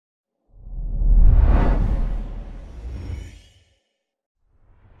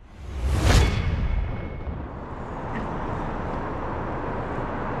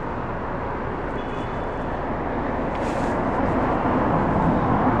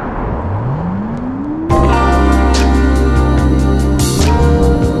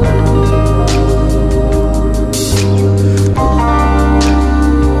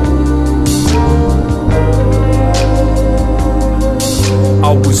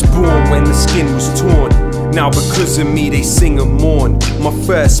was born when the skin was torn. Now because of me they sing and mourn. My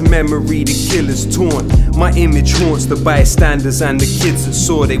first memory the killer's torn. My image haunts the bystanders and the kids that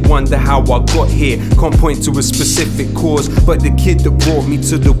saw. They wonder how I got here. Can't point to a specific cause, but the kid that brought me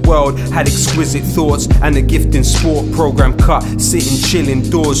to the world had exquisite thoughts and a gift in sport. Program cut, sitting chill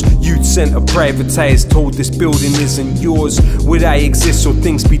indoors. Youth centre privatised, told this building isn't yours. Would I exist or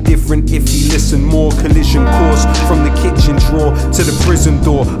things be different if he listened more? Collision course from the kitchen drawer to the prison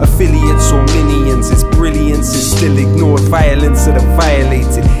door. Affiliates or minions, his brilliance is still ignored. Violence of the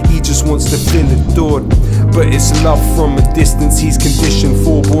violated, he just wants to feel adored. But it's love from a distance he's conditioned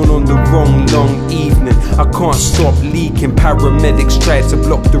for. Born on the wrong long evening, I can't stop leaking. Paramedics tried to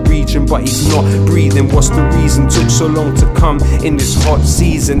block the region, but he's not breathing. What's the reason took so long to come in this hot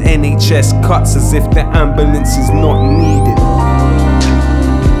season? NHS cuts as if the ambulance is not needed.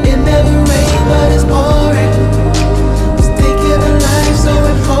 It never rained, but it's pouring. It's taking a life so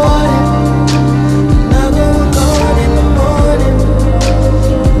important. Another one gone in the morning.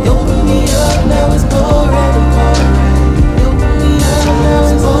 You open me up, now it's pouring and pouring. You open me up, now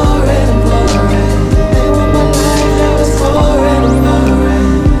it's pouring and pouring. They want my life, now it's pouring and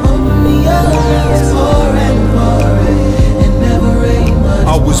pouring. Open me up, now it's pouring and pouring. It never rained, but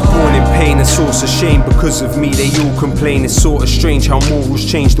I was born in pain, a source of shame. Because of me they all complain. It's sort of strange how morals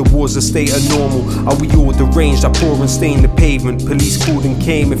change. The war's a state of normal. Are we all deranged? I pour and stain the pavement. Police called and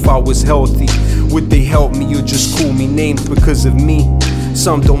came. If I was healthy, would they help me or just call me names because of me?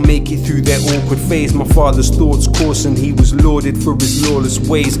 Some don't make it through their awkward phase. My father's thoughts coarsened, he was lauded for his lawless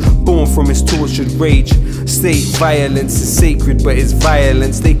ways. Born from his tortured rage. State violence is sacred, but it's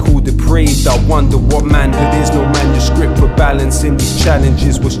violence they call depraved. I wonder what manhood is. No manuscript for balancing these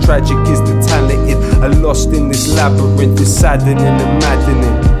challenges. What's tragic is the talented are lost in this labyrinth. It's saddening and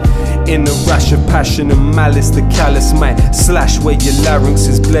maddening. In a rash of passion and malice, the callous might slash where your larynx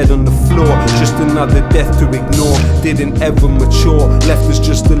is bled on the floor. Just another death to ignore. Didn't ever mature, left as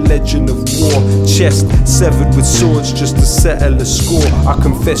just a legend of war. Chest severed with swords just to settle a score. I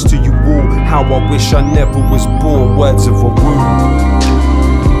confess to you all how I wish I never was born. Words of a wound.